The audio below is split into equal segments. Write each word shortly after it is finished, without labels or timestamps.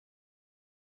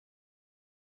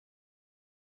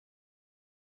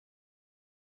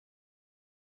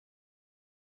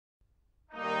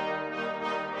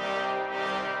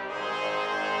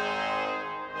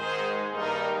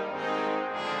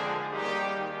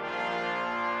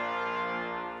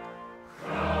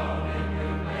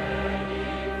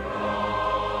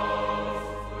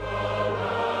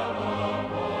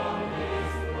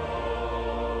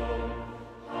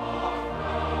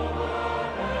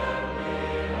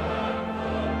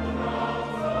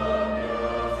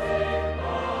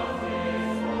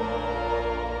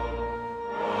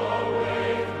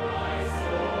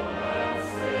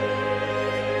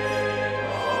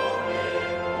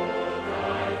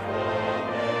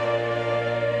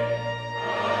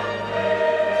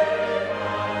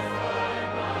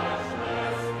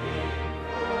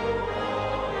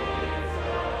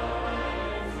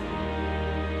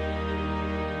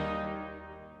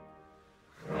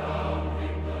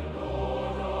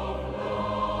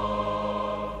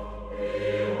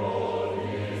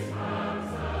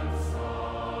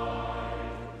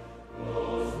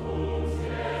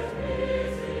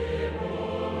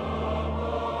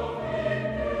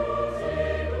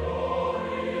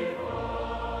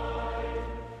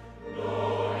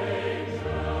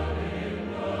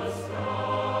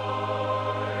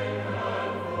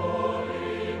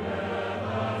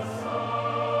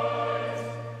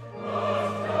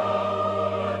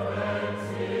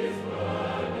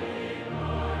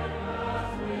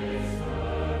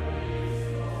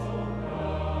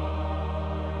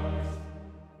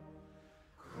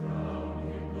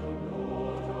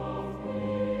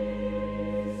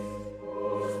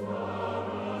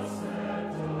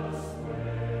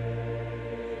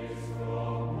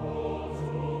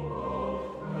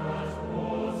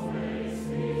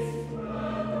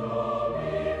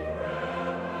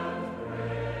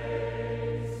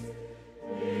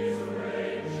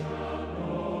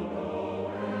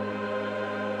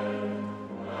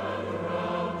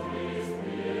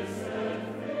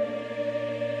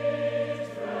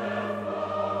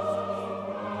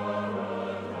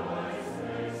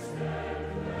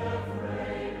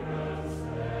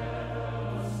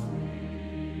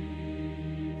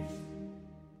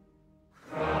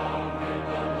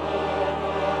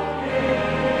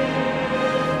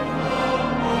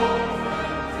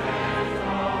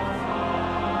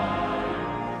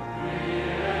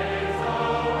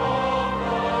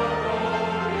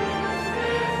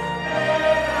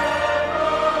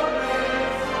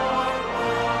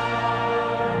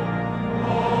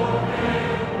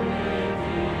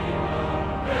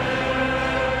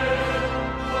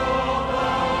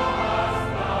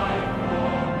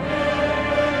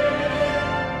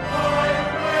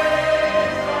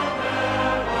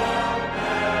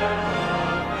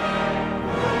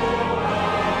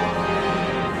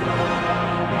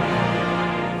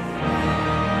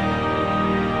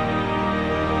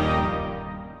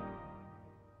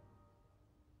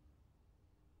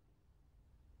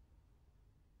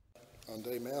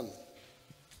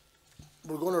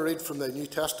read from the New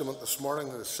Testament this morning,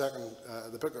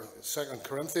 the book of 2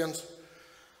 Corinthians.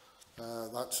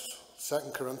 That's 2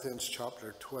 Corinthians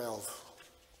chapter 12.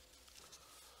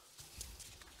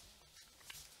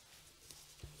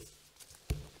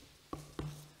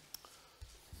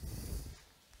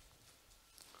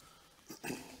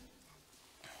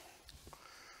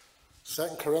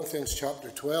 Second Corinthians chapter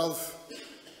 12,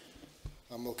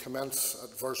 and we'll commence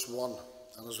at verse 1.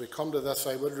 And as we come to this,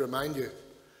 I would remind you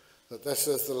that this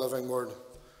is the living word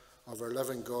of our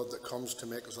living God that comes to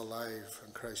make us alive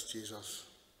in Christ Jesus.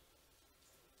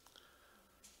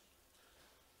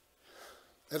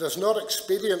 It is not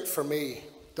expedient for me,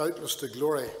 doubtless, to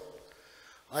glory.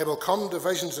 I will come to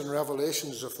visions and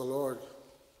revelations of the Lord.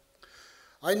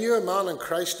 I knew a man in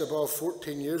Christ above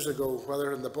 14 years ago,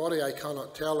 whether in the body I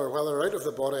cannot tell, or whether out of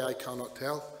the body I cannot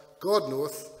tell. God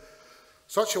knoweth.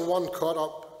 Such a one caught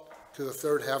up to the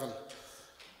third heaven.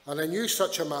 And I knew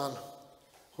such a man,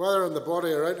 whether in the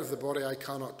body or out of the body I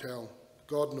cannot tell.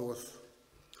 God knoweth.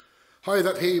 How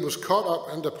that he was caught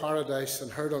up into paradise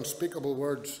and heard unspeakable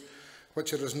words,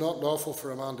 which it is not lawful for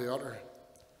a man to utter.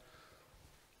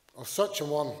 Of such a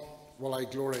one will I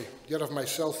glory, yet of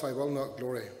myself I will not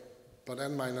glory, but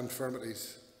in mine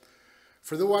infirmities.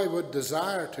 For though I would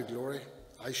desire to glory,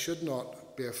 I should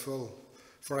not be a fool.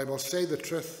 For I will say the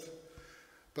truth,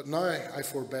 but now I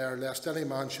forbear, lest any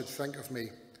man should think of me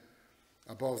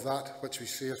above that which he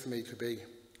saith me to be,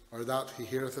 or that he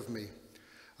heareth of me,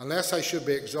 unless I should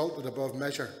be exalted above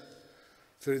measure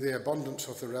through the abundance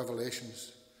of the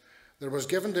revelations. There was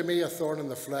given to me a thorn in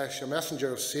the flesh, a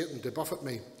messenger of Satan to buffet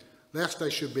me, lest I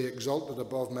should be exalted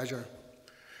above measure.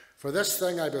 For this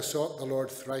thing I besought the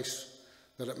Lord thrice,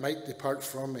 that it might depart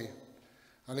from me.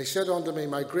 And he said unto me,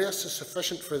 My grace is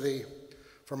sufficient for thee,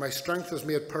 for my strength is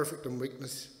made perfect in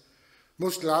weakness.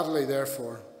 Most gladly,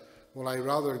 therefore, will I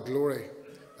rather glory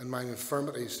in mine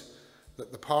infirmities,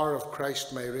 that the power of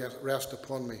Christ may rest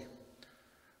upon me.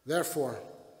 Therefore,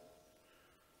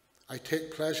 I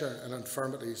take pleasure in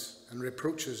infirmities, in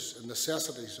reproaches, in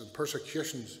necessities, in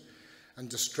persecutions, and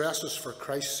distresses for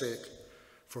Christ's sake.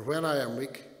 For when I am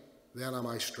weak, then am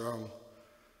I strong.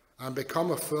 I am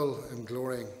become a fool in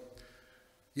glorying.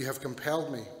 You have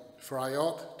compelled me, for I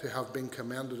ought to have been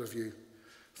commended of you.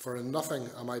 For in nothing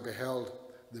am I beheld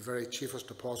the very chiefest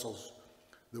apostles,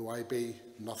 though I be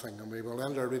nothing. And we will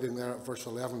end our reading there at verse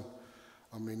 11,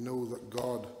 and we know that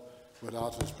God would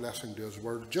add his blessing to his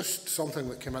word. Just something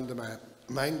that came into my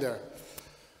mind there.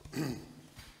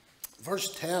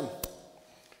 Verse 10,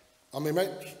 and we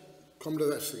might come to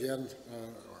this again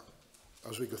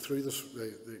as we go through this,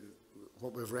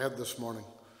 what we've read this morning.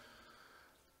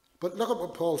 But look at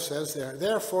what Paul says there.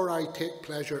 Therefore I take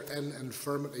pleasure in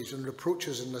infirmities and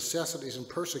reproaches and necessities and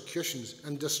persecutions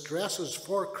and distresses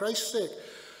for Christ's sake.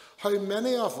 How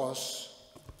many of us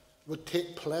would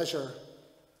take pleasure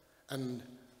in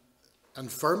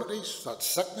infirmities, that's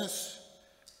sickness,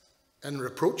 in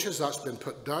reproaches, that's been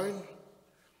put down,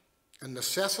 in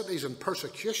necessities and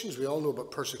persecutions, we all know about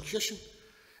persecution,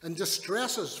 and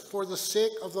distresses for the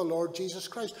sake of the Lord Jesus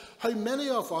Christ? How many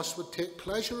of us would take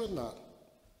pleasure in that?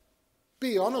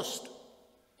 Be honest.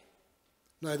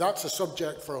 Now, that's a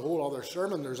subject for a whole other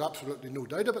sermon. There's absolutely no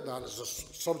doubt about that. It's a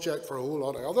subject for a whole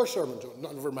lot of other sermons,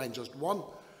 never mind just one.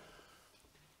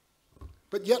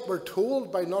 But yet we're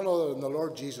told by none other than the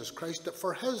Lord Jesus Christ that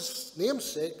for his name's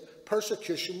sake,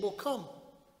 persecution will come.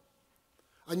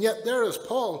 And yet there is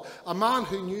Paul, a man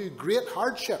who knew great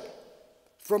hardship.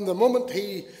 From the moment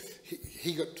he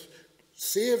got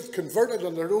saved, converted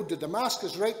on the road to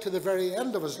Damascus, right to the very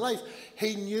end of his life,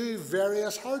 he knew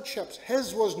various hardships.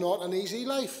 His was not an easy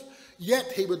life.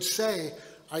 Yet he would say,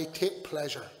 I take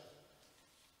pleasure.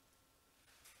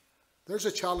 There's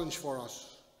a challenge for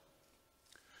us.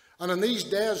 And in these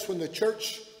days when the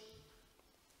church,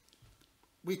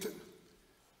 we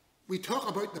talk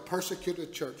about the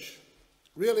persecuted church.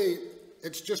 Really,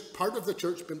 it's just part of the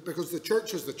church because the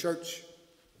church is the church.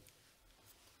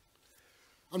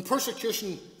 And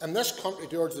persecution in this country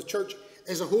towards the church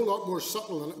is a whole lot more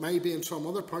subtle than it may be in some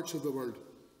other parts of the world.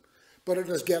 But it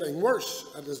is getting worse.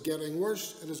 It is getting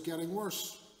worse. It is getting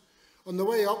worse. On the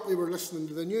way up, we were listening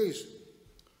to the news.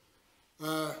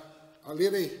 A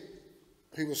lady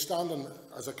who was standing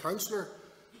as a counsellor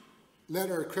let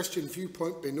her Christian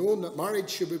viewpoint be known that marriage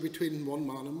should be between one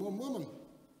man and one woman.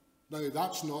 Now,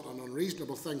 that's not an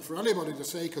unreasonable thing for anybody to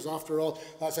say, because after all,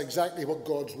 that's exactly what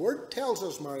God's word tells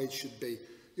us marriage should be.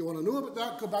 You want to know about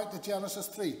that? Go back to Genesis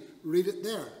 3. Read it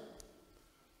there.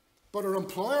 But her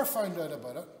employer found out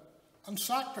about it and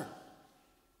sacked her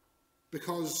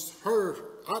because her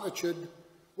attitude,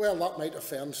 well, that might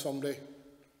offend somebody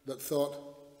that thought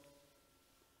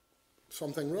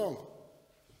something wrong.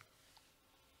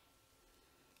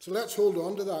 So let's hold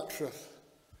on to that truth.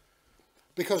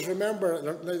 Because remember,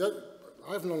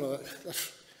 I have none of that.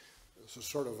 This is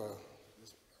sort of an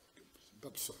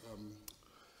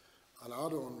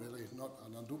add-on, really, and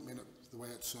I don't mean it the way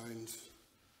it sounds,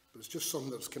 but it's just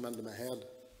something that's come into my head.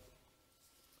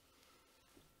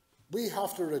 We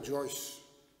have to rejoice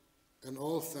in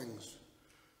all things.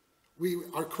 We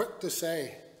are quick to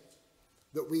say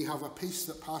that we have a peace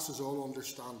that passes all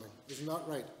understanding. Isn't that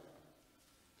right?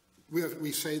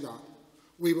 We say that.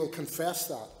 We will confess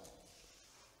that.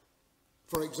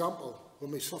 For example,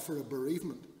 when we suffer a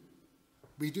bereavement,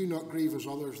 we do not grieve as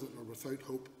others that are without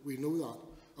hope. We know that.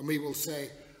 And we will say,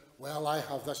 well, I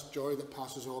have this joy that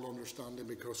passes all understanding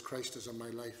because Christ is in my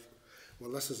life.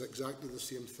 Well, this is exactly the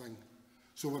same thing.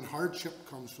 So when hardship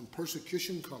comes, when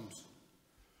persecution comes,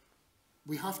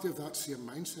 we have to have that same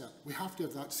mindset. We have to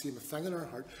have that same thing in our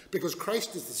heart, because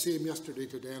Christ is the same yesterday,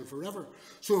 today, and forever.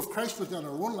 So if Christ within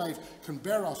our own life can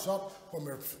bear us up when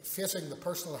we're facing the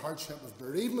personal hardship of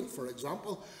bereavement, for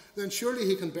example, then surely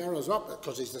he can bear us up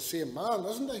because he's the same man,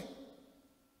 isn't he?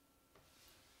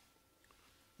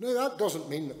 Now, that doesn't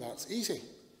mean that that's easy.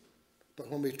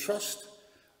 But when we trust,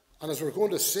 and as we're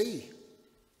going to see,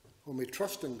 when we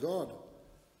trust in God,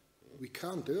 we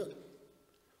can do it.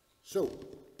 So,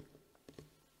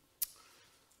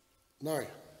 now,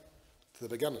 to the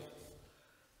beginning.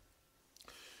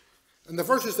 In the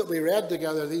verses that we read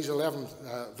together, these 11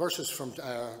 verses from 2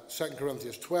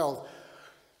 Corinthians 12,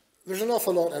 there's an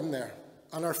awful lot in there.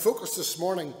 And our focus this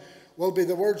morning will be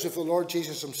the words of the Lord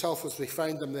Jesus himself as we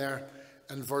find them there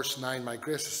in verse 9. My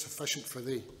grace is sufficient for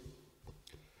thee.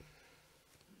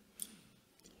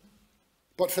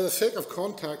 But for the sake of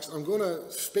context, I'm going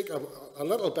to speak a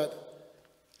little bit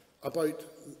about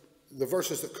the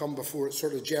verses that come before it,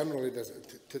 sort of generally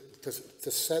to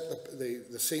set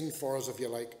the scene for us, if you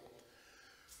like.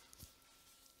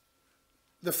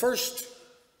 The first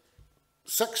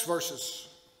 6 verses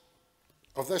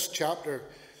of this chapter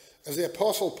is the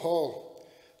Apostle Paul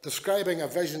describing a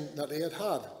vision that he had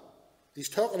had. He's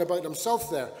talking about himself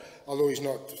there, although he's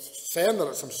not saying that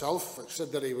it's himself. He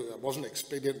said that it wasn't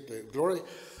expedient to glory.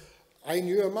 I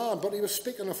knew a man, but he was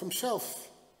speaking of himself.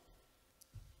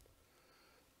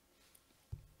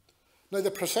 Now,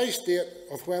 the precise date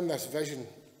of when this vision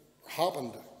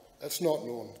happened, it's not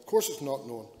known. Of course it's not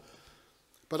known.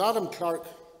 But Adam Clarke,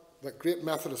 that great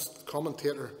Methodist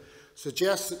commentator,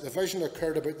 suggests that the vision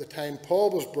occurred about the time Paul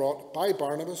was brought by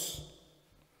Barnabas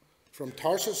from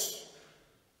Tarsus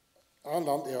and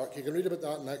Antioch. You can read about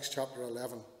that in Acts chapter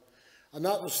 11. And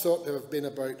that was thought to have been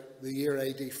about the year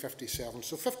AD 57.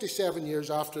 So 57 years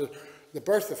after the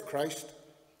birth of Christ,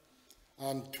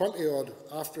 and 20 odd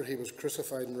after he was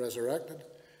crucified and resurrected,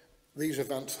 these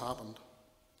events happened.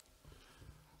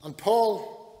 And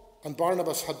Paul and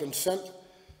Barnabas had been sent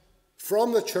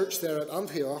from the church there at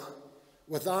Antioch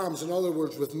with alms, in other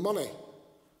words, with money,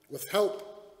 with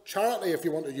help, charity if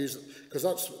you want to use it, because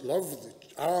that's love,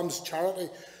 alms, charity,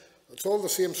 it's all the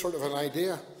same sort of an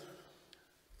idea,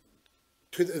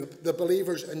 to the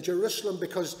believers in Jerusalem,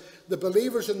 because the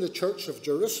believers in the church of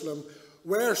Jerusalem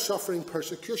were suffering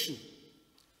persecution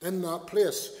in that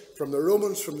place from the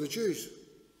Romans, from the Jews.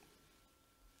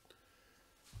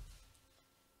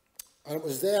 And it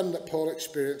was then that Paul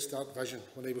experienced that vision,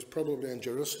 when he was probably in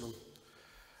Jerusalem.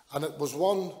 And it was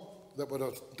one that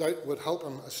would help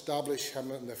him establish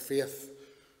him in the faith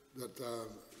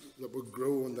that would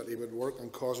grow and that he would work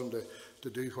and cause him to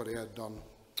do what he had done.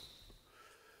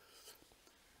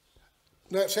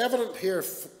 Now, it's evident here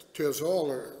to us all,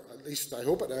 or at least I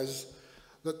hope it is,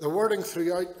 that the wording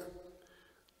throughout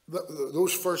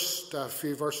those first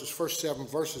few verses, first 7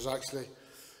 verses actually,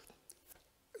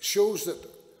 shows that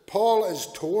Paul is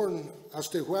torn as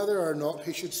to whether or not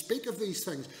he should speak of these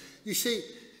things. You see,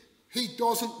 he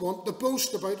doesn't want to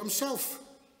boast about himself.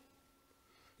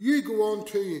 You go on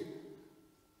to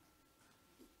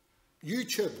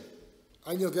YouTube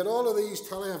and you'll get all of these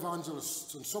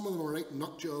televangelists, and some of them are right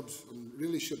nut jobs and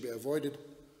really should be avoided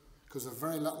because they're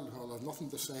very little, or they've nothing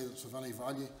to say that's of any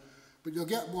value. But you'll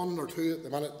get 1 or 2 at the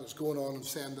minute that's going on and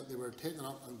saying that they were taken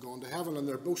up and gone to heaven, and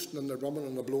they're boasting and they're rumming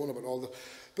and they're blowing about all the...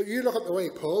 But you look at the way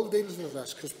Paul deals with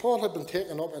this, because Paul had been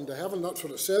taken up into heaven. That's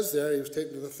what it says there. He was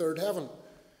taken to the 3rd heaven.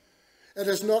 It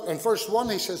is not, in verse 1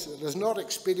 he says, it is not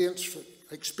expedient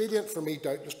for me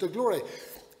doubtless to glory.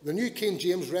 The New King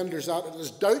James renders that, it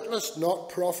is doubtless not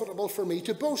profitable for me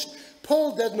to boast.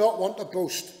 Paul did not want to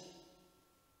boast.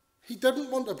 He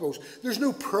didn't want to boast. There's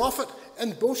no profit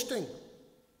in boasting.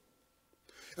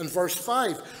 In verse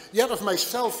 5, yet of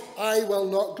myself I will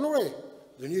not glory.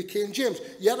 the New King James,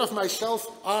 yet of myself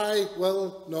I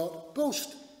will not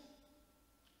boast.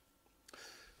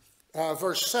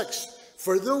 Verse 6,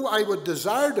 for though I would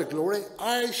desire to glory,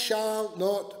 I shall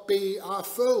not be a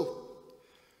fool.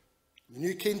 The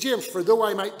New King James, for though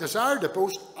I might desire to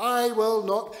boast, I will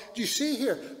not. Do you see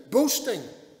here? Boasting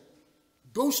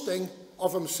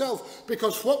of himself.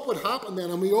 Because what would happen then,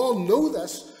 and we all know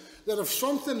this, that if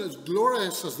something as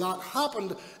glorious as that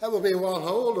happened, it would be, well,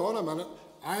 hold on a minute,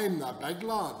 I'm the big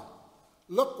lad.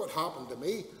 Look what happened to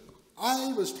me.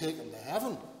 I was taken to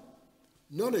heaven.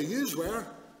 None of yous were.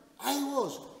 I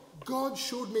was. God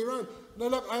showed me round. Now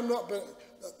look, I'm not, but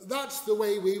that's the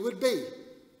way we would be.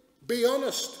 Be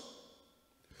honest.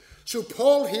 So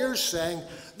Paul here is saying,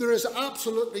 there is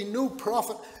absolutely no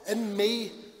profit in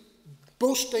me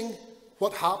boasting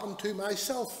what happened to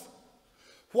myself.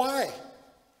 Why?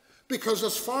 Because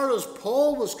as far as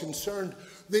Paul was concerned,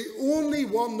 the only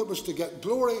one that was to get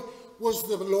glory was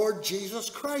the Lord Jesus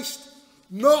Christ.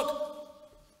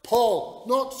 Not Paul,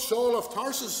 not Saul of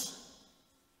Tarsus.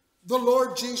 The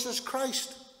Lord Jesus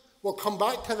Christ. We'll come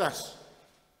back to this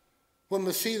when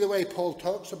we see the way Paul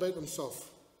talks about himself.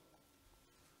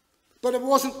 But it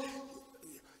wasn't,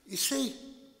 you see,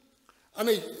 and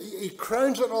he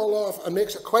crowns it all off and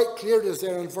makes it quite clear to us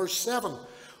there in verse 7.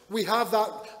 We have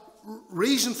that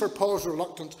reason for Paul's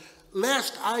reluctance,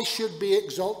 lest I should be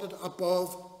exalted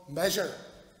above measure.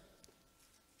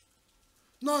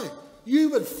 Now, you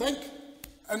would think,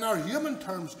 in our human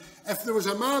terms, if there was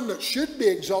a man that should be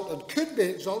exalted, could be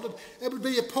exalted, it would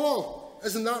be Paul.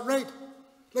 Isn't that right?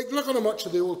 Like, look at how much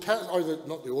of the Old Testament,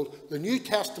 or the New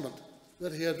Testament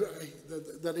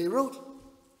that he wrote.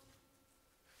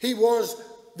 He was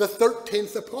the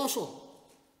 13th apostle.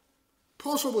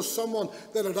 Apostle was someone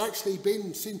that had actually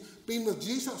been with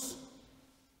Jesus.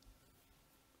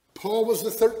 Paul was the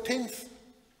 13th.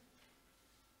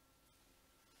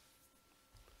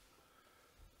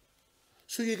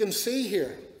 So you can see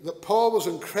here that Paul was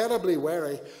incredibly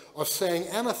wary of saying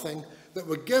anything that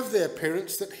would give the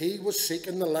appearance that he was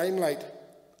seeking the limelight.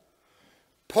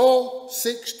 Paul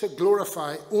seeks to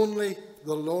glorify only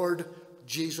the Lord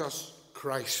Jesus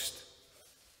Christ.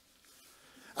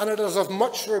 And it is of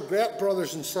much regret,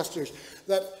 brothers and sisters,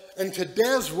 that in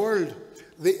today's world,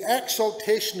 the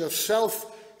exaltation of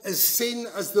self is seen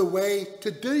as the way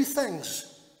to do things.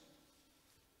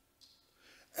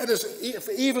 It is of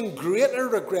even greater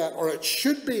regret, or it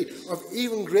should be of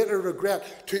even greater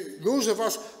regret to those of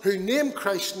us who name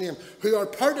Christ's name, who are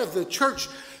part of the church,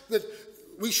 that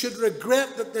we should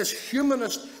regret that this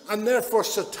humanist and therefore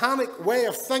satanic way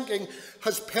of thinking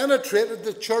has penetrated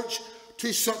the church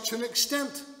to such an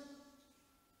extent.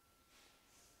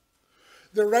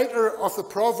 The writer of the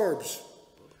Proverbs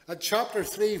at chapter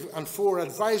 3 and 4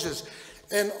 advises,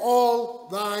 in all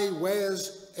thy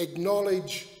ways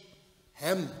acknowledge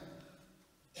him.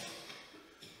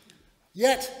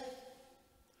 Yet,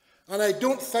 and I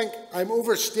don't think I'm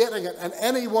overstating it in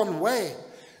any one way,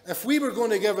 if we were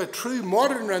going to give a true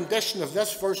modern rendition of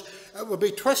this verse, it would be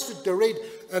twisted to read,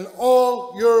 in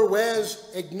all your ways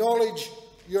acknowledge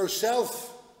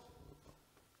yourself.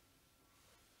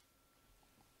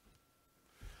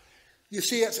 You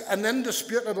see, it's an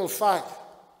indisputable fact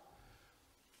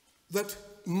that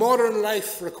modern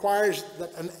life requires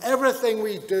that in everything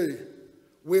we do,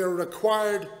 we are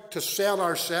required to sell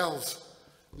ourselves,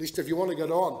 at least if you want to get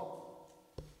on.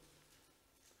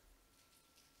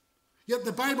 Yet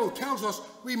the Bible tells us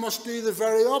we must do the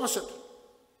very opposite.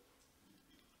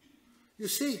 You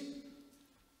see,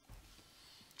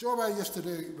 the job I used to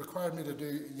do required me to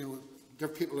do,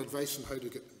 give people advice on how to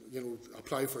get,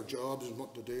 apply for jobs and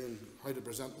what to do and how to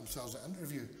present themselves at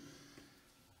interview.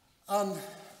 And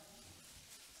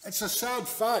it's a sad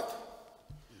fact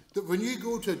that when you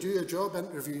go to do a job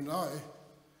interview now,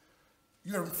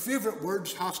 your favourite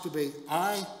words have to be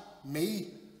I, me.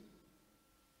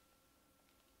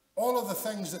 All of the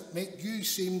things that make you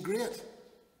seem great.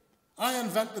 I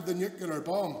invented the nuclear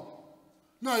bomb.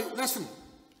 Now, listen,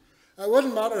 it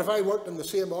wouldn't matter if I worked in the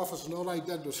same office and all I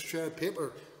did was share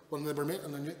paper when they were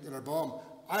making the nuclear bomb.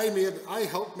 Now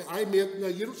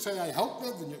you don't say I helped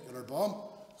make the nuclear bomb.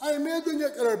 I made the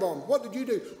nuclear bomb. What did you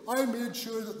do? I made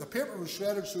sure that the paper was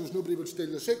shredded so as nobody would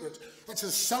steal the secrets. It's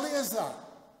as silly as that.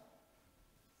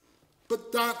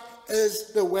 But that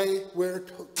is the way we're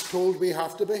told we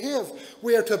have to behave.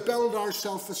 We are to build our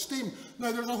self-esteem.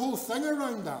 Now, there's a whole thing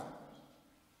around that.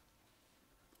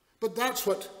 But that's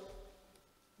what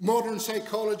modern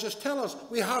psychologists tell us.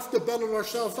 We have to build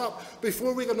ourselves up.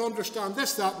 Before we can understand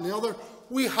this, that, and the other,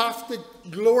 we have to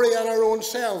glory in our own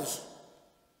selves,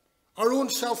 our own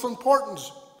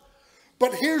self-importance.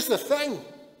 But here's the thing.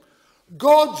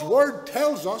 God's word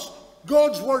tells us,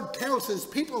 God's word tells his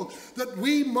people that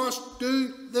we must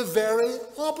do the very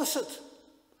opposite.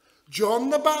 John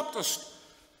the Baptist,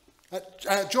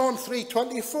 John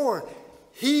 3:24,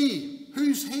 he,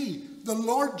 who's he? The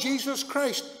Lord Jesus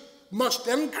Christ must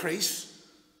increase,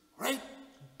 right?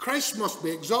 Christ must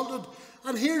be exalted.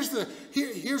 And here's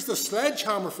the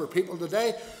sledgehammer for people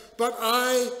today. But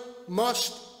I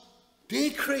must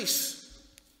decrease.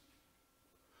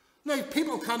 Now,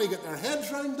 people can't get their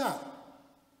heads around that.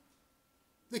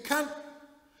 They can't.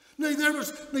 Now,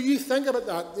 you think about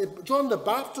that. John the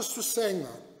Baptist was saying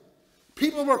that.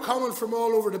 People were coming from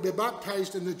all over to be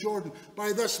baptized in the Jordan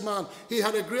by this man. He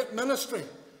had a great ministry.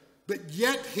 But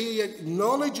yet he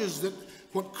acknowledges that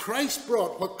what Christ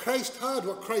brought, what Christ had,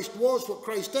 what Christ was, what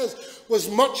Christ is, was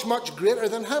much, much greater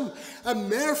than him.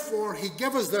 And therefore he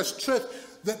gives us this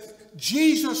truth that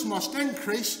Jesus must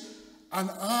increase and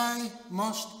I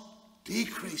must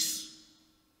decrease.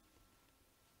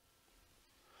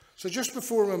 So just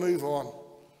before we move on,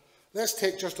 let's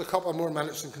take just a couple more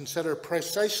minutes and consider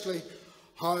precisely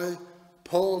how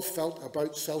Paul felt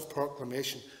about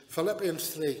self-proclamation. Philippians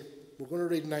 3, we're going to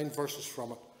read 9 verses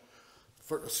from it.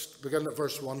 Begin at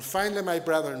verse 1. Finally, my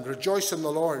brethren, rejoice in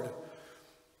the Lord.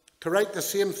 To write the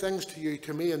same things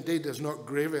to me indeed is not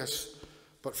grievous,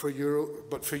 but for you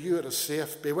it is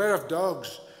safe. Beware of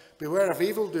dogs, beware of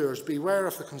evildoers, beware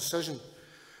of the concision.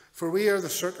 For we are the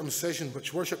circumcision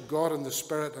which worship God in the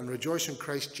Spirit and rejoice in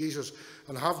Christ Jesus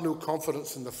and have no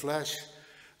confidence in the flesh,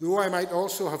 though I might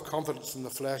also have confidence in the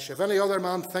flesh. If any other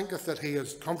man thinketh that he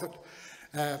has comfort,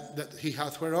 that he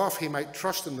hath whereof he might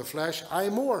trust in the flesh, I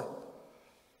more.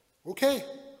 Okay,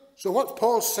 so what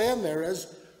Paul's saying there is,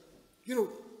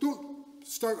 don't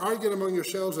start arguing among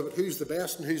yourselves about who's the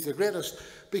best and who's the greatest,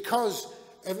 because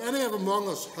if any of among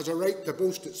us has a right to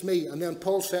boast, it's me. And then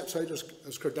Paul sets out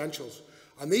his credentials.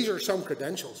 And these are some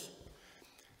credentials.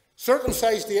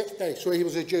 Circumcised the 8th day, so he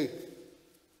was a Jew.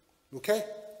 Okay?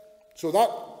 So that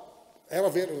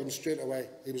elevated him straight away.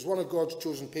 He was one of God's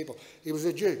chosen people. He was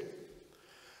a Jew.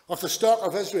 Of the stock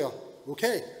of Israel.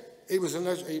 Okay? He was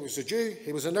a Jew.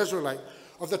 He was an Israelite.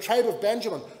 Of the tribe of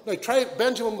Benjamin. Now,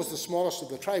 Benjamin was the smallest of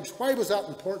the tribes. Why was that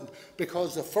important?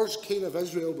 Because the first king of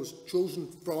Israel was chosen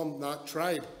from that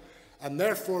tribe, and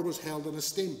therefore was held in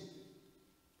esteem.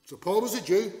 So Paul was a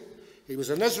Jew. He was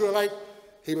an Israelite.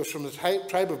 He was from the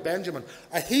tribe of Benjamin.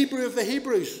 A Hebrew of the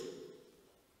Hebrews.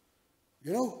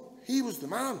 He was the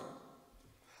man.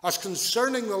 As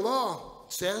concerning the law,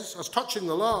 it says, as touching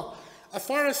the law, a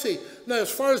Pharisee. Now,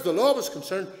 as far as the law was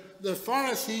concerned, the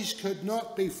Pharisees could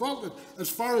not be faulted. As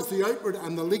far as the outward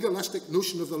and the legalistic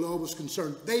notion of the law was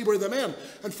concerned, they were the men.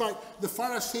 In fact, the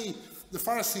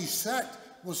Pharisee sect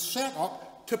was set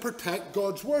up to protect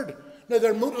God's word. Now,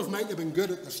 their motive might have been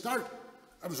good at the start.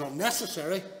 It was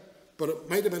unnecessary, but it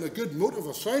might have been a good motive,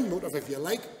 a sound motive, if you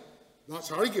like.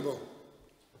 That's arguable.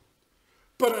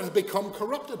 But it had become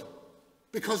corrupted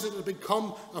because it had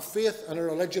become a faith and a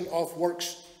religion of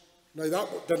works. Now,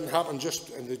 that didn't happen just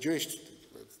in the Jewish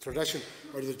tradition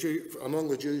or among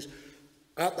the Jews.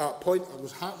 At that point, it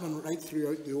was happening right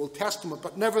throughout the Old Testament.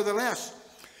 But nevertheless,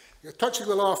 touching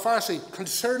the law of Pharisee,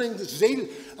 concerning the zeal,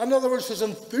 in other words, his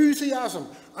enthusiasm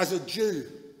as a Jew,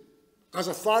 as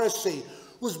a Pharisee,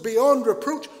 was beyond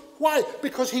reproach. Why?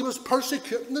 Because he was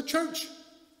persecuting the church.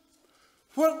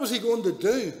 What was he going to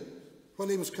do when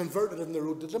he was converted in the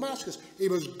road to Damascus? He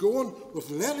was going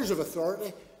with letters of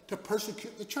authority to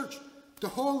persecute the church, to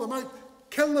haul them out,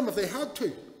 kill them if they had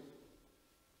to.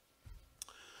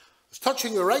 As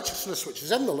touching the righteousness which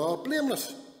is in the law,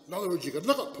 blameless. In other words, you could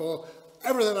look at Paul,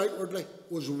 everything outwardly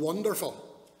was wonderful.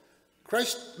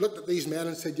 Christ looked at these men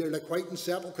and said, you're like whitened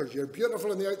sepulchres. You're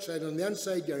beautiful on the outside, and on the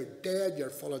inside you're dead, you're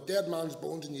full of dead man's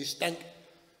bones, and you stink.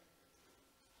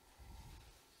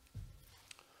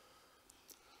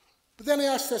 But then he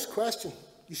asked this question.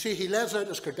 You see, he lays out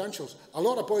his credentials. A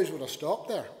lot of boys would have stopped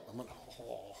there. I went,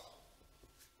 oh,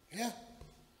 yeah.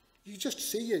 You just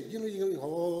see it. You go,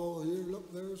 oh, here,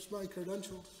 look, there's my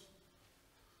credentials.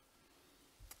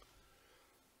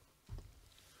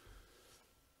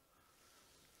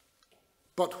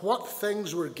 But what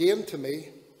things were gained to me,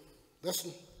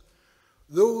 listen,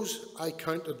 those I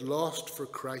counted lost for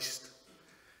Christ.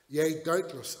 Yea,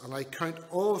 doubtless, and I count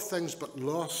all things but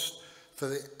lost for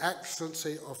the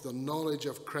excellency of the knowledge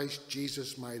of Christ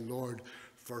Jesus my Lord,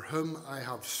 for whom I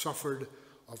have suffered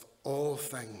of all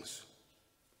things.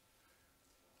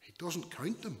 He doesn't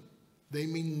count them. They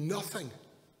mean nothing.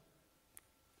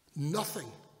 Nothing.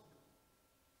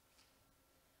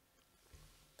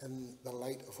 In the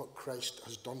light of what Christ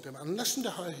has done to him. And listen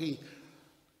to how he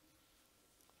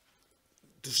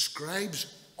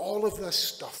describes all of this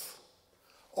stuff.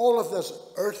 All of this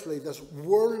earthly,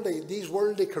 these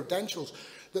worldly credentials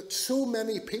that so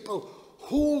many people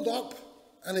hold up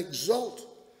and exalt.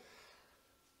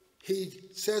 He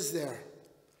says there,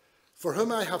 for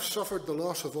whom I have suffered the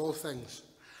loss of all things,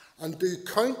 and do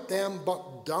count them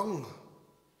but dung.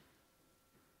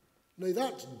 Now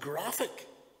that's graphic.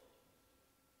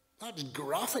 That's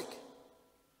graphic.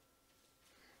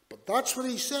 But that's what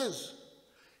he says.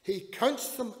 He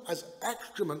counts them as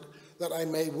excrement that I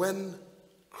may win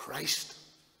Christ.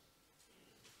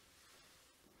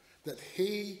 That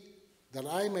he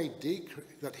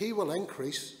will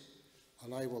increase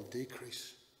and I will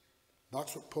decrease.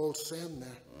 That's what Paul's saying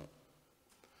there.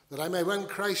 That I may win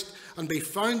Christ and be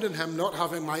found in him, not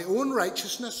having my own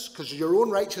righteousness, because your own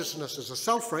righteousness is a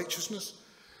self-righteousness,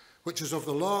 which is of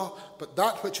the law, but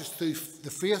that which is through the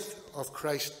faith of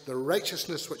Christ, the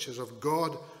righteousness which is of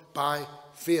God by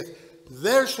faith.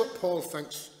 There's what Paul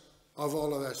thinks of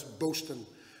all of this, boasting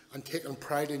and taking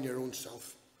pride in your own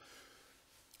self.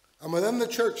 And within the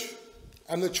church,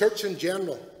 and the church in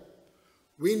general,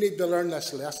 we need to learn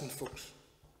this lesson, folks.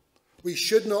 We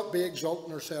should not be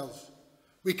exalting ourselves.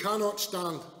 We cannot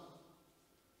stand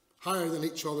higher than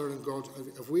each other in God.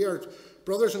 If we are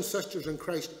brothers and sisters in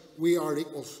Christ, we are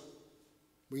equals.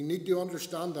 We need to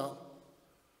understand that.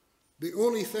 The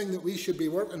only thing that we should be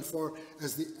working for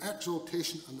is the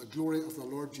exaltation and the glory of the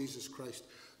Lord Jesus Christ.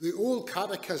 The old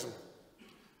catechism.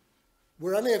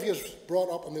 Were any of you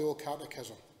brought up in the old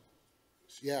catechism?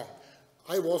 Yeah,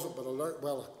 I wasn't, but I learned,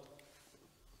 well,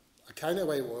 I kind of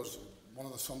way was. One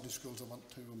of the Sunday schools I went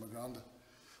to with my granddad.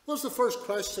 What's the first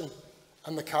question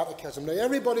in the catechism? Now,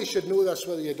 everybody should know this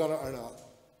whether you've done it or not.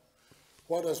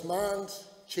 What is man's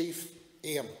chief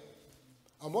aim?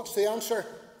 And what's the answer?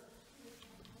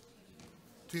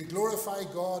 To glorify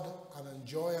God and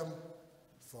enjoy him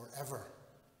forever.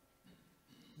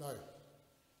 Now,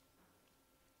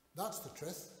 that's the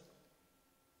truth.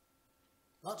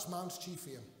 That's man's chief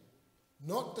aim.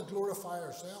 Not to glorify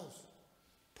ourselves.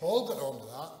 Paul got on to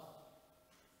that.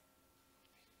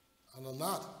 And on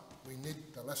that, we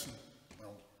need to listen.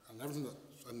 Well, and everything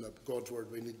that's in God's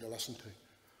word we need to listen to.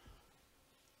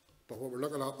 But what we're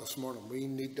looking at this morning, we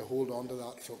need to hold on to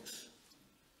that, folks.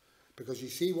 Because you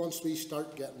see, once we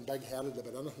start getting big-headed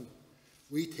about anything,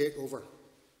 we take over.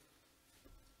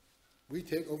 We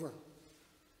take over.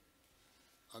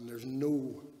 And there's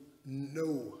no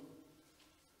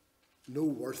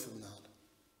worth in that.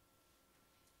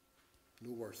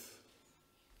 No worth.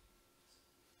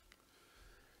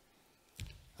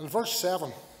 In verse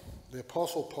 7, the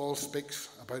Apostle Paul speaks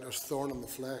about his thorn in the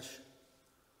flesh,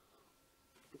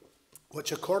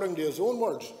 which according to his own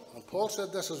words, and Paul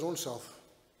said this his own self,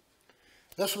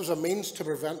 this was a means to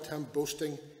prevent him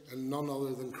boasting in none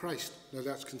other than Christ. Now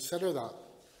let's consider that.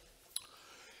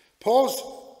 Paul's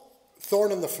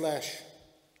thorn in the flesh,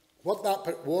 what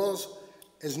that was,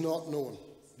 is not known.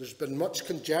 There's been much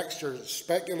conjecture,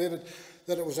 speculated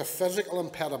that it was a physical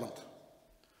impediment.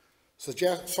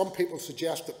 Some people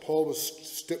suggest that Paul was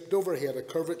stooped over, he had a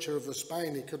curvature of the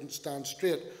spine, he couldn't stand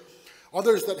straight.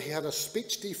 Others that he had a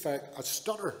speech defect, a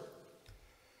stutter,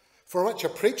 for which a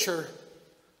preacher,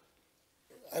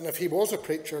 and if he was a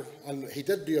preacher, and he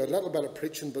did do a little bit of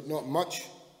preaching but not much,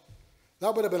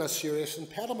 that would have been a serious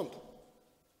impediment.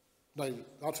 Now,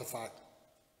 that's a fact.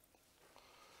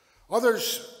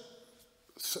 Others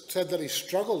said that he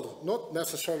struggled, not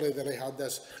necessarily that he had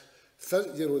this,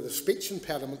 the speech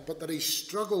impediment, but that he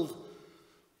struggled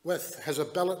with his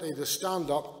ability to stand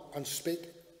up and speak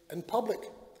in public.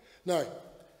 Now,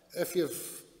 if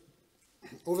you've,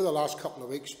 over the last couple of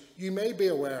weeks, you may be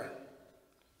aware,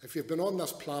 if you've been on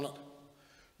this planet,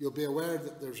 you'll be aware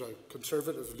that there's a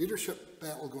Conservative leadership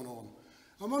battle going on.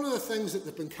 And one of the things that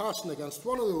they've been casting against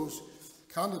one of those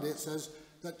candidates is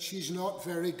that she's not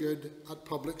very good at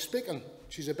public speaking.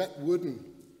 She's a bit wooden.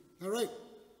 All right.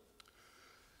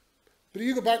 But if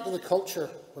you go back to the culture,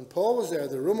 when Paul was there,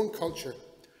 the Roman culture,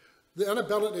 the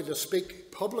inability to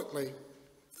speak publicly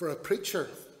for a preacher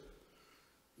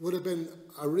would have been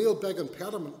a real big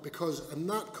impediment, because in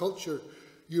that culture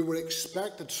you were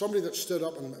expected, somebody that stood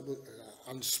up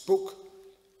and spoke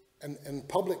in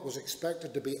public was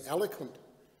expected to be eloquent,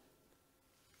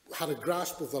 had a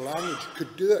grasp of the language,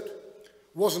 could do it,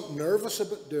 wasn't nervous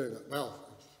about doing it. Well,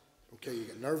 okay, you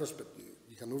get nervous, but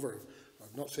you can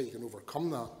I'm not saying you can overcome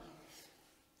that.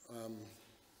 You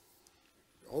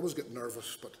always get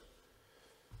nervous, but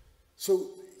so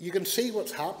you can see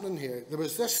what's happening here. There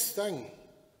was this thing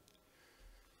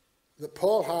that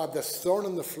Paul had, this thorn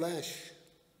in the flesh,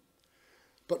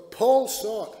 but Paul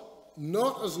saw it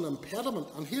not as an impediment.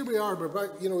 And here we are,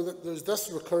 there's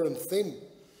this recurring theme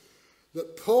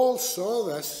that Paul saw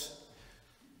this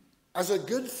as a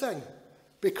good thing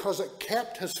because it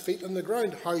kept his feet on the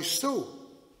ground. How so?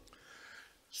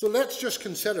 So let's just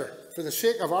consider, for the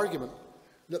sake of argument,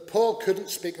 that Paul couldn't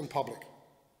speak in public.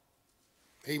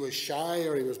 He was shy,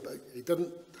 or he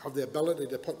didn't have the ability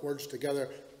to put words together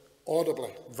audibly,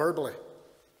 verbally.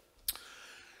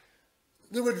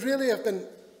 There would really have been...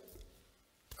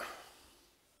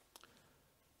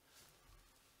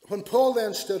 When Paul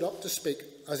then stood up to speak,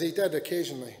 as he did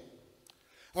occasionally,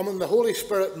 and when the Holy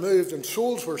Spirit moved and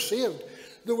souls were saved,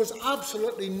 there was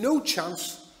absolutely no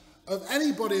chance of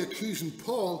anybody accusing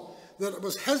Paul that it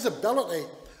was his ability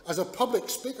as a public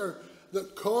speaker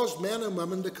that caused men and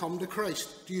women to come to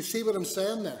Christ. Do you see what I'm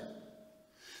saying there?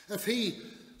 If he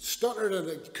stuttered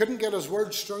and couldn't get his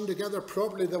words strung together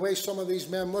properly the way some of these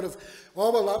men would have,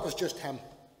 oh, well, that was just him.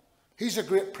 He's a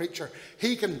great preacher.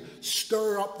 He can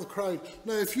stir up the crowd.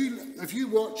 Now, if you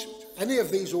watch any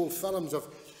of these old films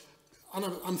and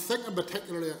I'm thinking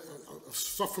particularly of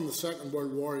stuff from the Second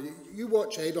World War, you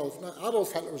watch Adolf. Now,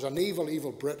 Adolf Hitler was an evil,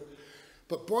 evil Brit,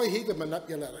 but boy, he could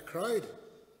manipulate a crowd.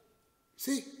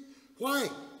 See? Why?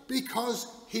 Because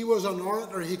he was an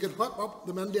orator. He could whip up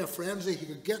them into a frenzy. He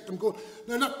could get them going.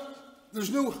 Now,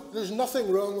 look, there's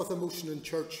nothing wrong with emotion in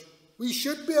church. We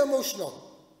should be emotional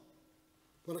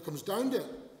when it comes down to it,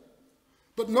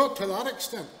 but not to that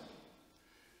extent.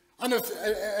 And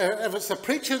if it's the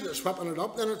preacher that's whipping it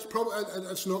up, then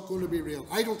it's not going to be real.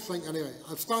 I don't think, anyway.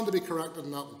 I'll stand to be corrected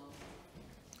on that one.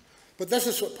 But this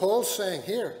is what Paul's saying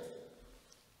here.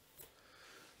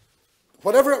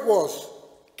 Whatever it was,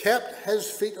 kept his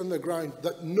feet on the ground,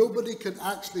 that nobody could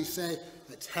actually say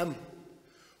it's him.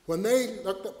 When they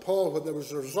looked at Paul, when there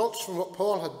was results from what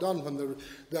Paul had done, when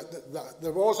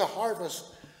there was a harvest,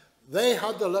 they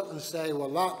had to look and say, well,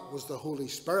 that was the Holy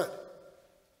Spirit.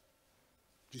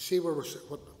 Do you see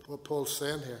what Paul's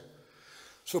saying here?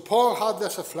 So Paul had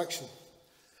this affliction,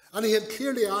 and he had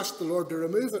clearly asked the Lord to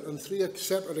remove it on 3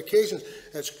 separate occasions.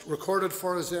 It's recorded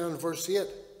for us there in verse 8.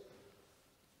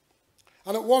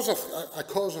 And it was a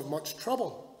cause of much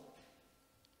trouble.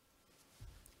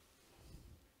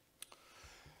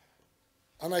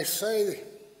 And I say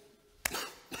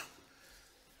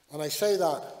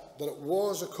that it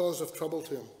was a cause of trouble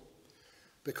to him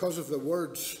because of the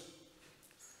words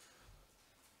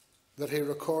that he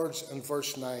records in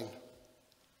verse 9.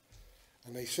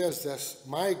 And he says this,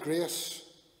 my grace,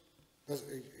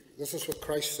 this is what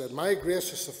Christ said, my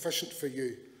grace is sufficient for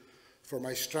you, for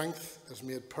my strength is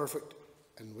made perfect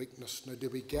in weakness. Now, do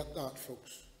we get that,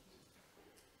 folks?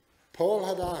 Paul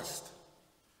had asked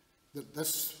that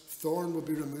this thorn would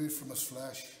be removed from his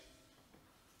flesh.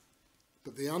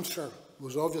 But the answer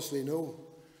was obviously no.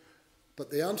 But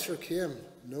the answer came,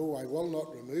 no, I will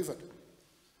not remove it.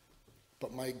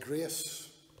 But my grace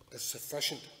is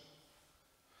sufficient.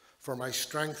 For my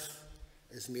strength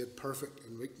is made perfect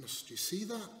in weakness. Do you see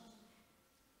that?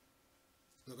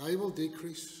 That I will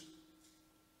decrease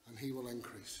and he will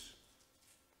increase.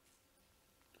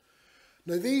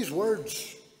 Now these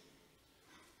words,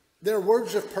 they're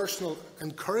words of personal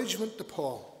encouragement to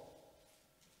Paul.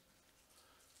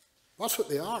 That's what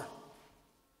they are.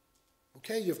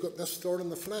 Okay, you've got this thorn in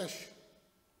the flesh,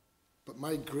 but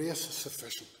my grace is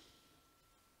sufficient.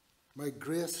 My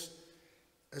grace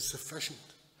is sufficient.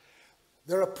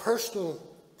 They're a personal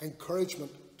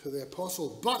encouragement to the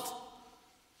apostle, but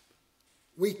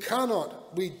we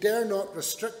dare not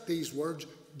restrict these words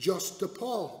just to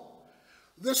Paul.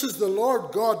 This is the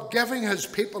Lord God giving his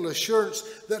people assurance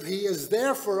that he is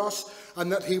there for us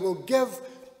and that he will give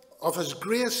of his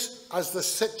grace as the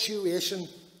situation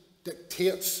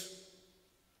dictates.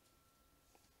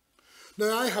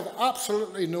 Now, I have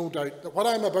absolutely no doubt that what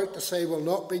I'm about to say will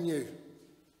not be new.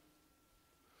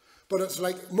 But it's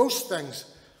like most things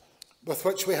with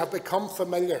which we have become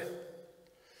familiar.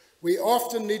 We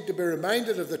often need to be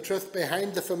reminded of the truth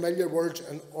behind the familiar words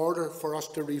in order for us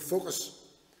to refocus.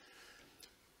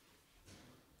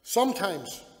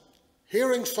 Sometimes,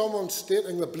 hearing someone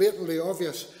stating the blatantly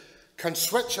obvious can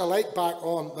switch a light back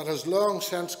on that has long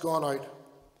since gone out,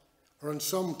 or in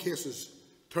some cases,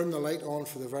 turn the light on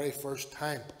for the very first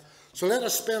time. So let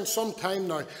us spend some time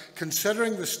now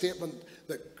considering the statement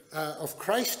of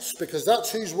Christ's, because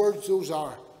that's whose words those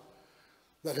are,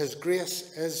 that his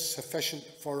grace is sufficient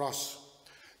for us.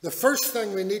 The first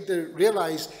thing we need to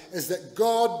realise is that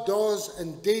God does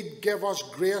indeed give us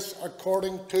grace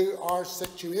according to our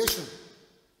situation.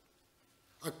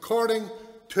 According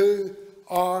to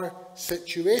our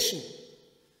situation.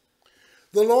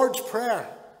 The Lord's Prayer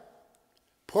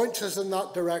points us in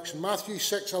that direction. Matthew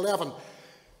 6:11.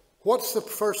 What's the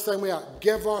first thing we ask?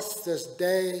 Give us this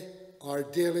day our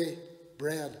daily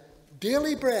bread.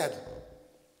 Daily bread.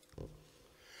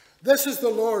 This is the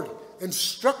Lord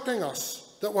instructing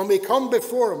us that when we come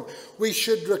before him, we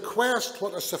should request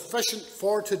what is sufficient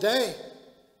for today.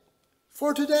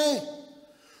 For today.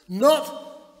 Not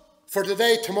for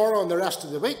today, tomorrow, and the rest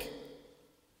of the week.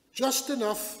 Just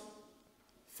enough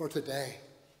for today.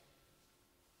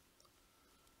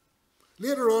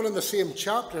 Later on in the same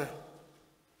chapter,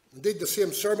 indeed the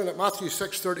same sermon at Matthew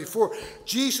 6:34,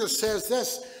 Jesus says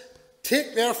this,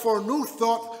 "Take therefore no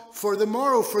thought for the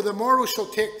morrow shall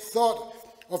take thought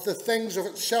of the things of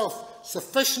itself.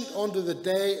 Sufficient unto the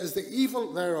day is the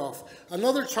evil thereof."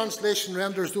 Another translation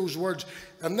renders those words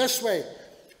in this way.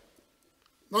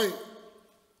 Now,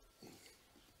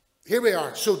 here we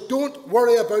are. So don't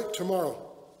worry about tomorrow.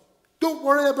 Don't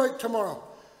worry about tomorrow.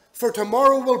 For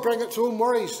tomorrow will bring its own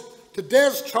worries.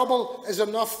 Today's trouble is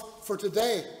enough for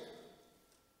today.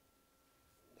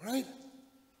 Right?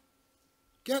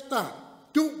 Get that?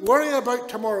 Don't worry about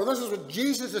tomorrow. This is what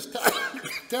Jesus is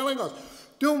telling us.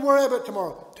 Don't worry about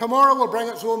tomorrow. Tomorrow will bring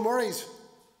its own worries.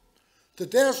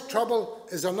 Today's trouble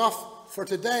is enough for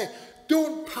today.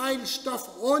 Don't pile stuff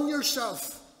on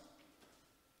yourself.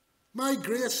 My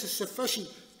grace is sufficient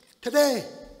today.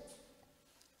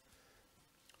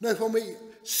 Now, when we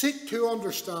seek to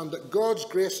understand that God's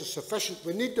grace is sufficient,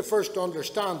 we need to first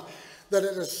understand that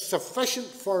it is sufficient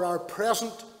for our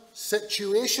present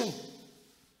situation.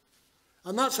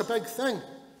 And that's a big thing.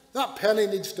 That penny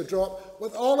needs to drop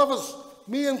with all of us,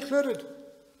 me included.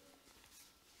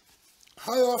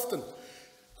 How often,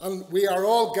 and we are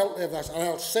all guilty of this, and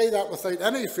I'll say that without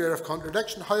any fear of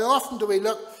contradiction, how often do we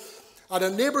look at a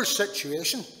neighbour's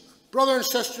situation, brother and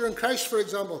sister in Christ, for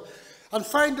example, and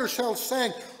find ourselves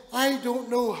saying, "I don't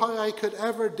know how I could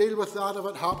ever deal with that if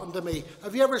it happened to me."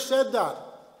 Have you ever said that?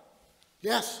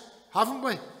 Yes, haven't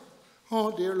we?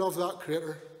 Oh dear, love that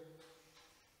creator.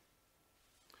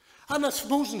 And I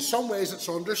suppose in some ways it's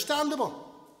understandable.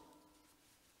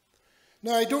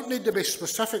 Now, I don't need to be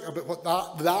specific about what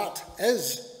that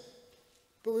is,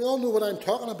 but we all know what I'm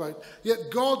talking about. Yet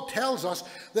God tells us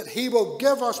that he will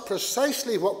give us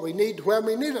precisely what we need when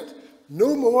we need it.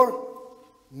 No more,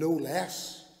 no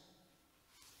less.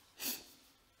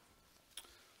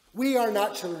 We are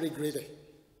naturally greedy.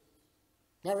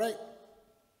 Not right?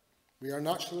 We are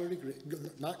naturally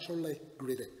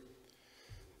greedy.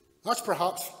 That's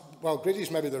perhaps, well, greedy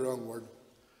is maybe the wrong word.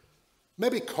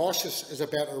 Maybe cautious is a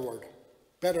better word,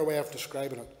 better way of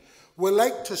describing it. We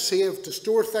like to save, to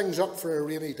store things up for a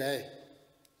rainy day.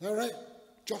 All right?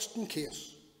 Just in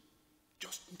case.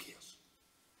 Just in case.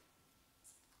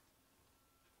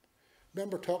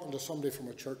 Remember talking to somebody from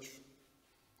a church,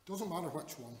 doesn't matter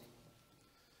which one.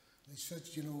 He said,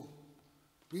 "You know,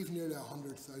 we've nearly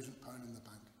 £100,000 in the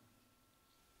bank."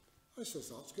 I says,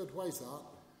 "That's good. Why's that?"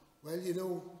 "Well, you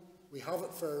know, we have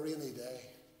it for a rainy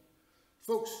day."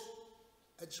 Folks,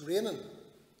 it's raining.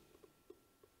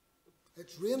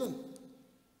 It's raining.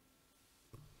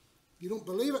 You don't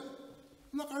believe it?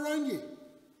 Look around you.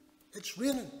 It's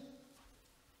raining.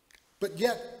 But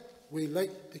yet, we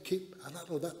like to keep a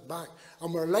little bit back.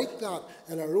 And we're like that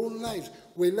in our own lives.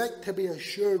 We like to be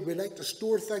assured. We like to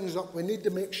store things up. We need to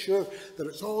make sure that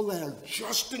it's all there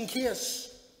just in case.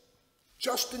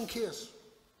 Just in case.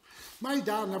 My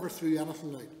dad never threw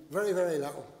anything out. Very, very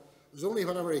little. It was only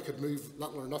whenever he could move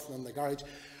little or nothing in the garage.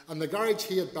 And the garage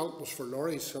he had built was for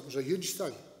lorries, so it was a huge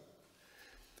thing.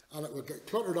 And it would get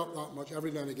cluttered up that much.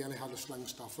 Every now and again he had to sling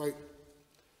stuff out.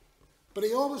 But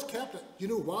he always kept it. You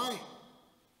know why?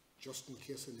 Just in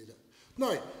case he needed it.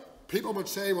 Now, people would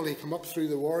say, well, he came up through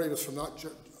the war. He was from that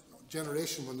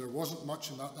generation when there wasn't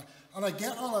much in that. And I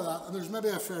get all of that, and there's maybe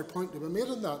a fair point to be made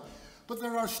in that. But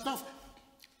there are stuff.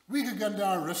 We could get into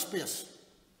our wrist space.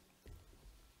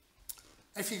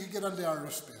 If you could get into our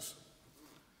wrist space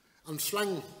and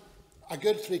sling a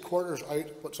good 3/4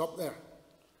 out what's up there.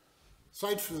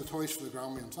 Aside from the toys for the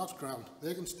grandmans, that's grand.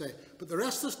 They can stay. But the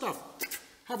rest of the stuff,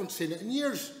 haven't seen it in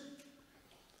years.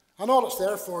 And all it's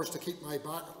there for is to keep my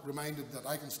back reminded that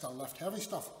I can still lift heavy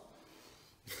stuff.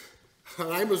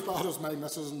 And I'm as bad as my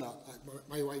missus and that,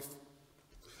 my wife.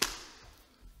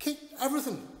 Keep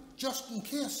everything, just in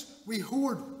case. We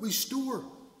hoard, we store.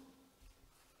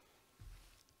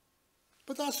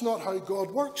 But that's not how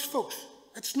God works, folks.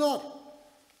 It's not.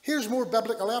 Here's more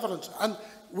biblical evidence. And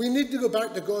we need to go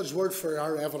back to God's word for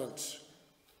our evidence.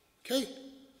 Okay?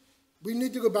 We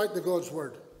need to go back to God's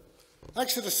word.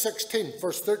 Exodus 16,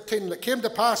 verse 13. And it came to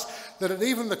pass that at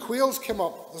even the quails came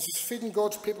up. This is feeding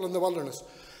God's people in the wilderness.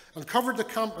 And covered the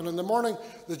camp. And in the morning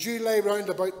the dew lay round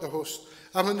about the host.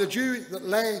 And when the dew that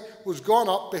lay was gone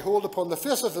up, behold, upon the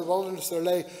face of the wilderness there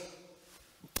lay,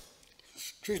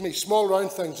 small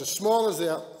round things, as small as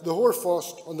the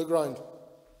hoarfrost on the ground.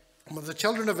 When the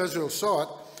children of Israel saw it,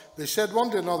 they said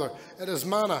one to another, "It is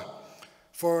manna,"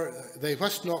 for they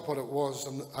wist not what it was.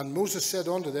 And Moses said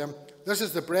unto them, "This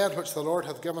is the bread which the Lord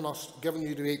hath given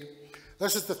you to eat.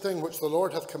 This is the thing which the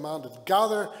Lord hath commanded.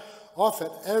 Gather of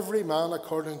it every man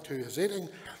according to his eating,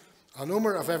 an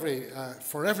omer of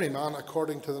for every man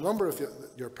according to the number of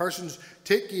your persons.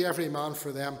 Take ye every man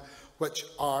for them which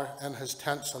are in his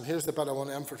tents." And here's the bit I want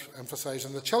to emphasize.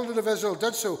 And the children of Israel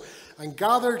did so, and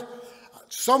gathered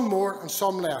some more and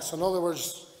some less. In other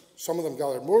words, some of them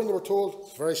gathered more than they were told.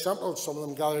 It's very simple. Some of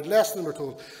them gathered less than they were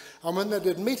told. And when they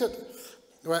did meet it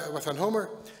with an homer,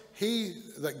 he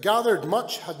that gathered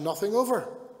much had nothing over,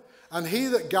 and he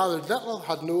that gathered little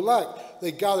had no lack.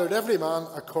 They gathered every man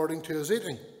according to his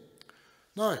eating.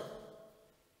 Now,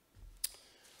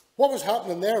 what was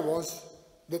happening there was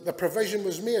that the provision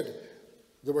was made.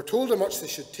 They were told how much they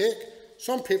should take.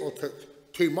 Some people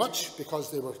took too much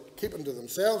because they were keeping to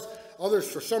themselves. Others,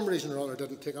 for some reason or other,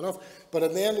 didn't take enough. But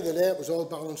at the end of the day, it was all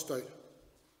balanced out.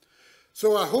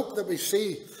 So I hope that we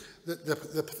see that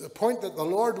the point that the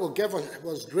Lord will give us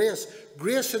was grace.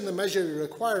 Grace in the measure we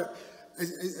require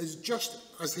is just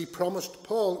as he promised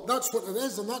Paul. That's what it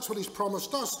is, and that's what he's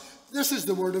promised us. This is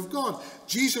the word of God.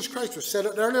 Jesus Christ, we said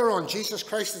it earlier on, Jesus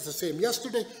Christ is the same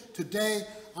yesterday, today,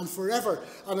 and forever.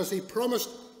 And as he promised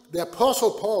the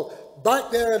Apostle Paul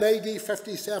back there in AD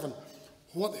 57,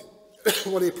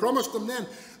 what he promised them then,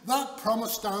 that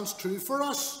promise stands true for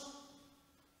us.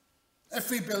 If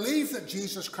we believe that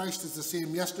Jesus Christ is the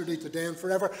same yesterday, today, and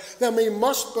forever, then we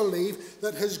must believe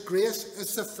that his grace is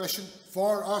sufficient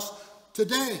for us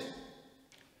today,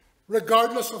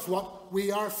 regardless of what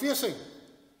we are facing.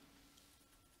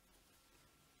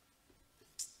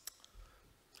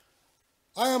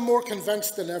 I am more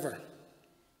convinced than ever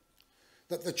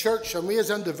that the church and we as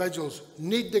individuals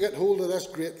need to get hold of this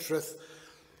great truth.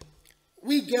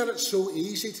 We get it so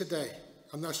easy today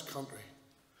in this country.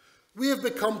 We have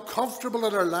become comfortable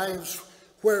in our lives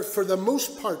where, for the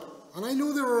most part, and I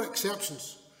know there are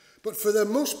exceptions, but for the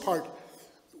most part,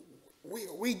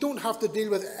 we don't have to deal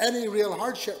with any real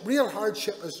hardship. Real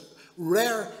hardship is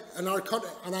rare in our country,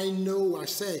 and I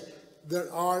say,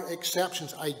 there are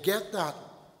exceptions. I get that.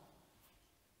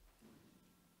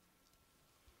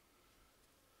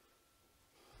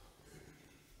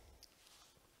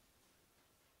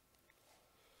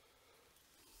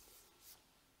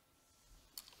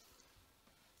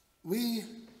 We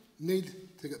need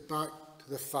to get back to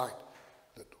the fact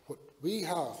that what we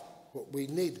have, what we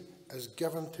need, is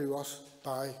given to us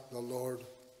by the Lord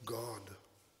God.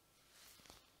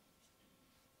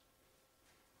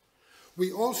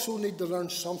 We also need to learn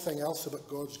something else about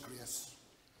God's grace,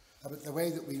 about the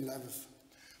way that we live.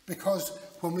 Because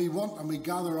when we want and we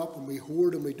gather up and we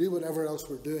hoard and we do whatever else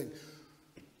we're doing,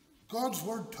 God's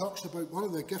word talks about one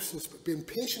of the gifts is being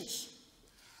patience.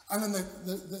 And in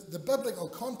the biblical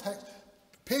context,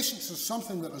 patience is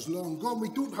something that is long gone. We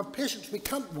don't have patience. We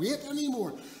can't wait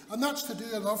anymore. And that's to do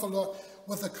an awful lot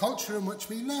with the culture in which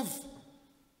we live.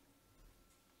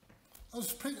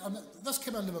 And this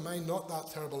came into my mind not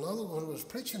that terrible long ago when I was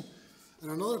preaching in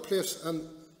another place. And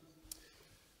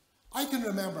I can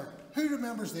remember. Who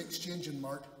remembers the Exchange in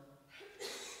Mart?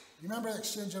 You remember the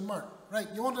Exchange in Mart? Right,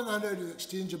 you wanted to know the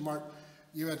Exchange in Mart.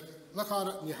 You would look at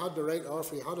it and you had to write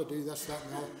off, you had to do this, that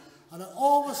and all. And it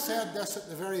always said this at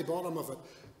the very bottom of it: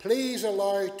 please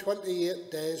allow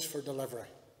 28 days for delivery.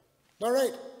 All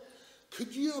right.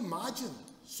 Could you imagine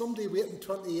somebody waiting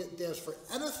 28 days for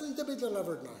anything to be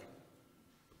delivered now?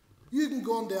 You can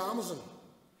go onto Amazon,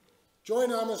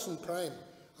 join Amazon Prime,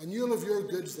 and you'll have your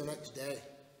goods the next day.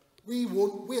 We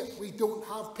won't wait. We don't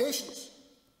have patience.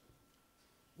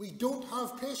 We don't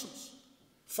have patience.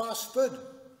 Fast food.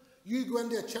 You go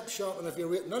into a chip shop, and if you're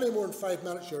waiting any more than 5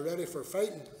 minutes, you're ready for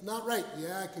fighting. Isn't that right?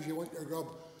 Yeah, because you want your grub.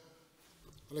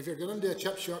 And if you're going into a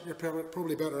chip shop, you're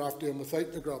probably better off doing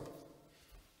without the grub.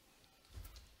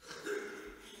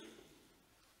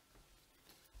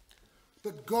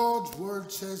 But God's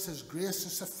word says his grace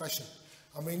is sufficient,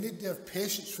 and we need to have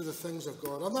patience for the things of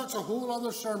God. And that's a whole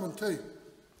other sermon too.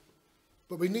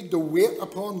 But we need to wait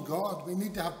upon God. We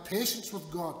need to have patience with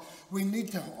God. We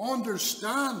need to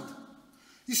understand.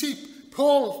 You see,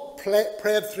 Paul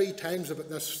prayed 3 times about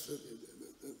this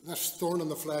thorn in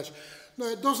the flesh. Now,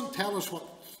 it doesn't tell us what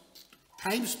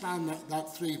time span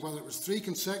that 3, whether it was 3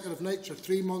 consecutive nights or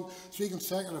 3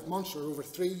 consecutive months, or over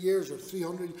 3 years or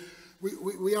 300.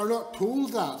 We are not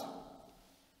told that.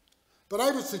 But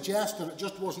I would suggest that it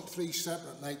just wasn't 3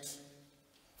 separate nights.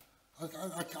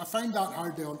 I find that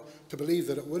hard to believe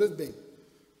that it would have been.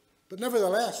 But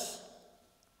nevertheless,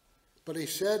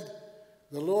 the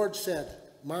Lord said,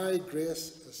 my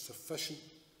grace is sufficient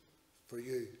for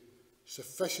you.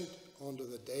 sufficient unto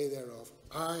the day thereof.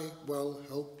 I will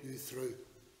help you through.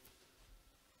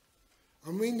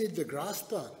 And we need to grasp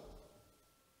that.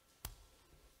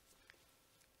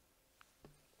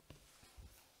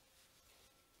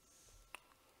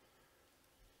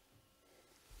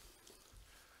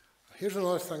 Here's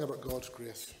another thing about God's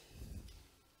grace.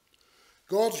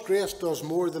 God's grace does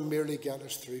more than merely get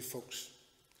us through, folks.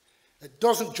 It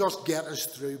doesn't just get us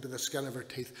through by the skin of our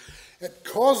teeth. It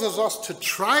causes us to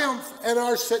triumph in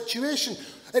our situation.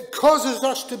 It causes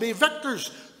us to be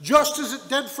victors, just as it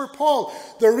did for Paul.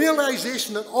 The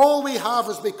realization that all we have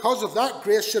is because of that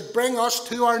grace should bring us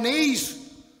to our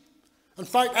knees. In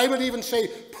fact, I would even say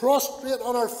prostrate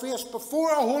on our face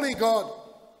before a holy God.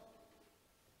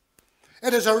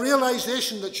 It is a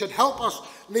realization that should help us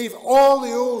leave all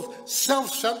the old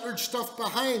self-centered stuff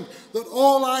behind, that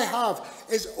all I have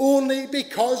is only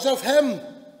because of him.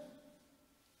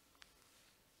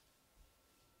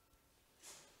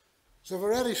 As I've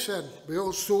already said, we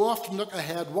all so often look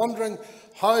ahead, wondering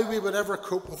how we would ever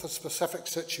cope with a specific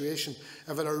situation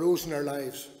if it arose in our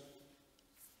lives.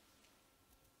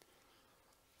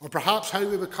 Or perhaps how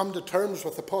we would come to terms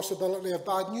with the possibility of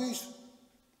bad news.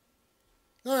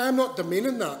 No, I'm not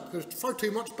demeaning that. There's far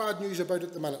too much bad news about it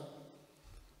at the minute.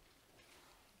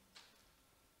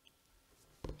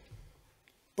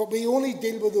 But we only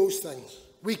deal with those things.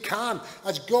 We can,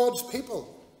 as God's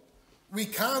people. We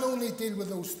can only deal with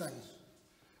those things.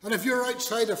 And if you're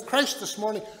outside of Christ this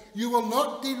morning, you will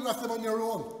not deal with them on your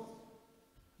own.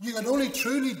 You can only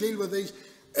truly deal with these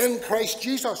in Christ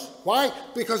Jesus. Why?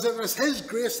 Because it is his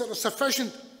grace that is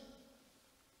sufficient.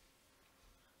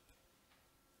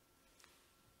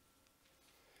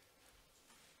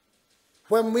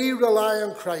 When we rely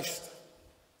on Christ,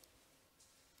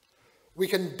 we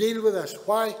can deal with this.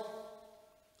 Why?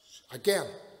 Again,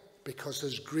 because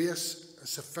his grace is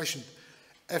sufficient.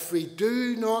 If we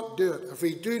do not do it, if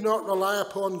we do not rely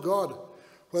upon God,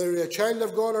 whether you're a child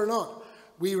of God or not,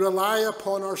 we rely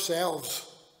upon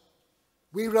ourselves.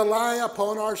 We rely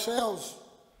upon ourselves.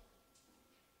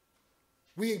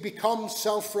 We become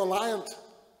self-reliant.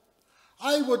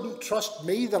 I wouldn't trust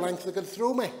me the length they could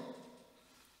throw me.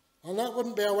 And that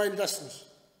wouldn't be a wild distance.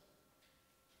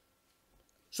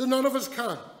 So none of us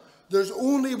can. There's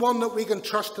only one that we can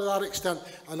trust to that extent,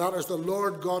 and that is the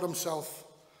Lord God himself.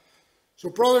 So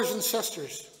brothers and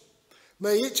sisters,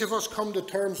 may each of us come to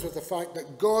terms with the fact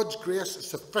that God's grace is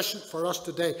sufficient for us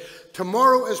today.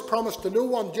 Tomorrow is promised to no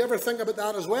one. Do you ever think about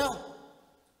that as well?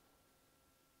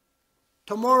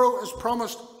 Tomorrow is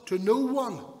promised to no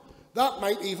one. That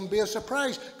might even be a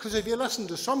surprise, because if you listen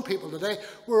to some people today,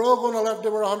 we're all going to live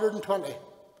to we're 120.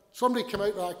 Somebody came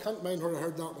out, I can't mind where I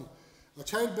heard that one. A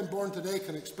child been born today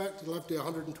can expect to live to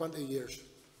 120 years.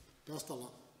 Just a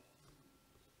lot.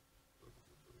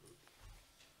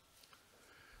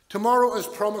 Tomorrow is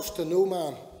promised to no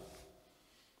man.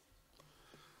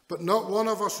 But not one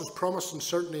of us is promised and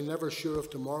certainly never sure of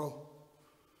tomorrow.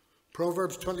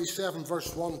 Proverbs 27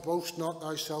 verse 1, boast not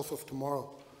thyself of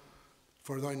tomorrow,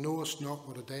 for thou knowest not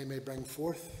what a day may bring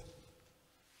forth.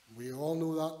 We all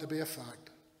know that to be a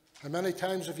fact. How many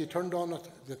times have you turned on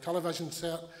the television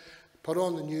set, put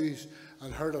on the news,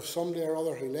 and heard of somebody or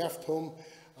other who left home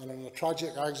and in a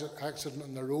tragic accident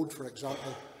on the road, for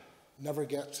example, never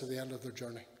gets to the end of their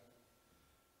journey?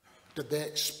 Did they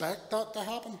expect that to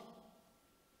happen?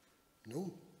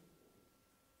 No,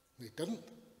 they didn't.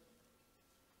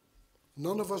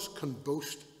 None of us can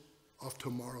boast of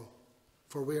tomorrow,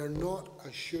 for we are not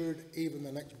assured even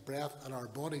the next breath in our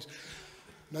bodies.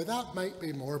 Now that might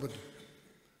be morbid,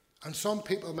 and some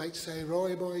people might say,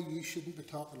 Roy boy, you shouldn't be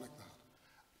talking like that.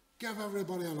 Give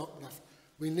everybody an uplift.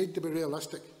 We need to be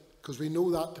realistic, because we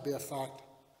know that to be a fact.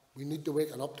 We need to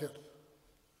wake up to it.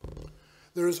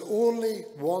 There is only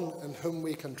one in whom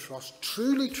we can trust,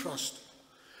 truly trust.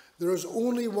 There is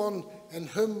only one in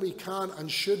whom we can and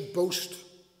should boast,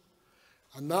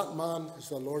 and that man is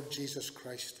the Lord Jesus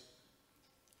Christ.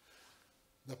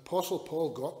 The Apostle Paul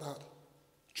got that.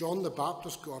 John the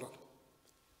Baptist got it.